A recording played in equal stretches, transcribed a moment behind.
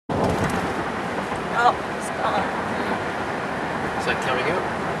Oh, it's gone. Is that coming up?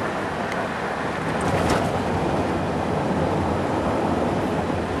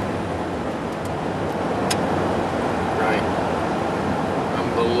 Right.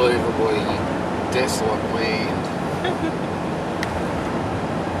 Unbelievably desolate land.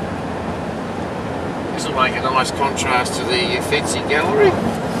 This will make a nice contrast to the Uffizi Gallery.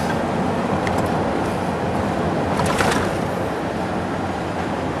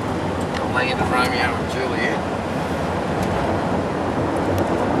 The land of Romeo and Juliet.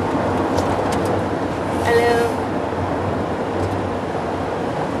 Hello.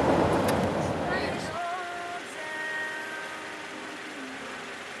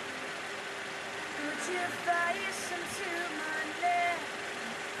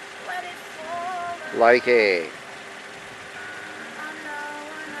 Lakey.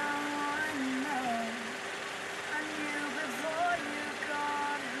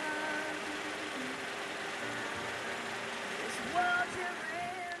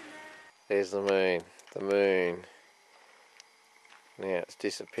 There's the moon. The moon. Now it's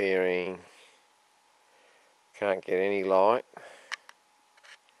disappearing. Can't get any light.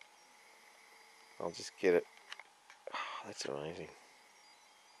 I'll just get it. Oh, that's amazing.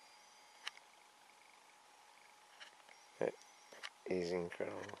 That is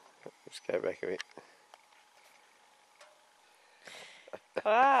incredible. Let's go back a bit.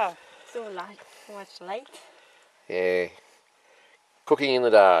 Wow, so light. So much light. Yeah. Cooking in the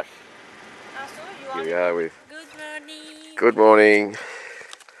dark. Here we are with Good morning. good morning.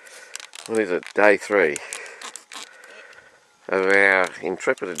 What is it? Day 3 of our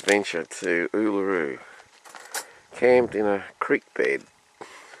intrepid adventure to Uluru. Camped in a creek bed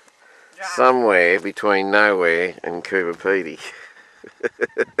somewhere between nowhere and Coober.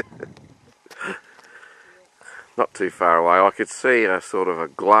 Not too far away. I could see a sort of a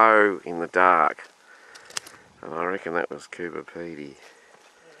glow in the dark, and I reckon that was Coober.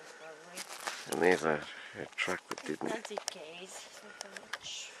 And there's a truck that didn't.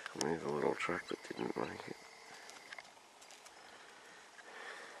 And there's a little truck that didn't make it.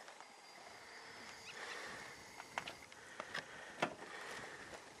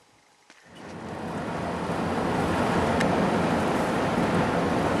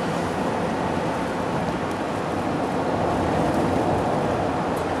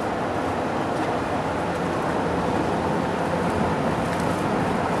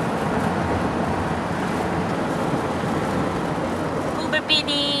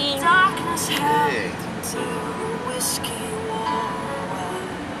 Darkness held Yeah. to the whiskey wall.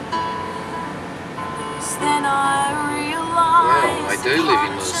 Then I realized Wow, they do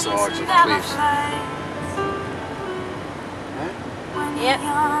live in the sides of cliffs. Huh? Yep.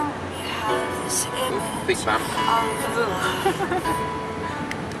 Ooh, big bump.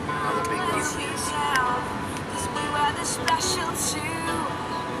 Another big bump.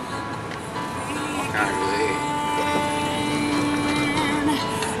 Over there.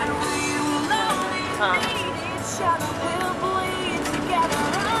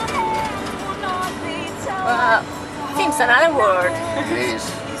 Seems another word. It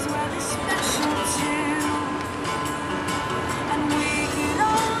is.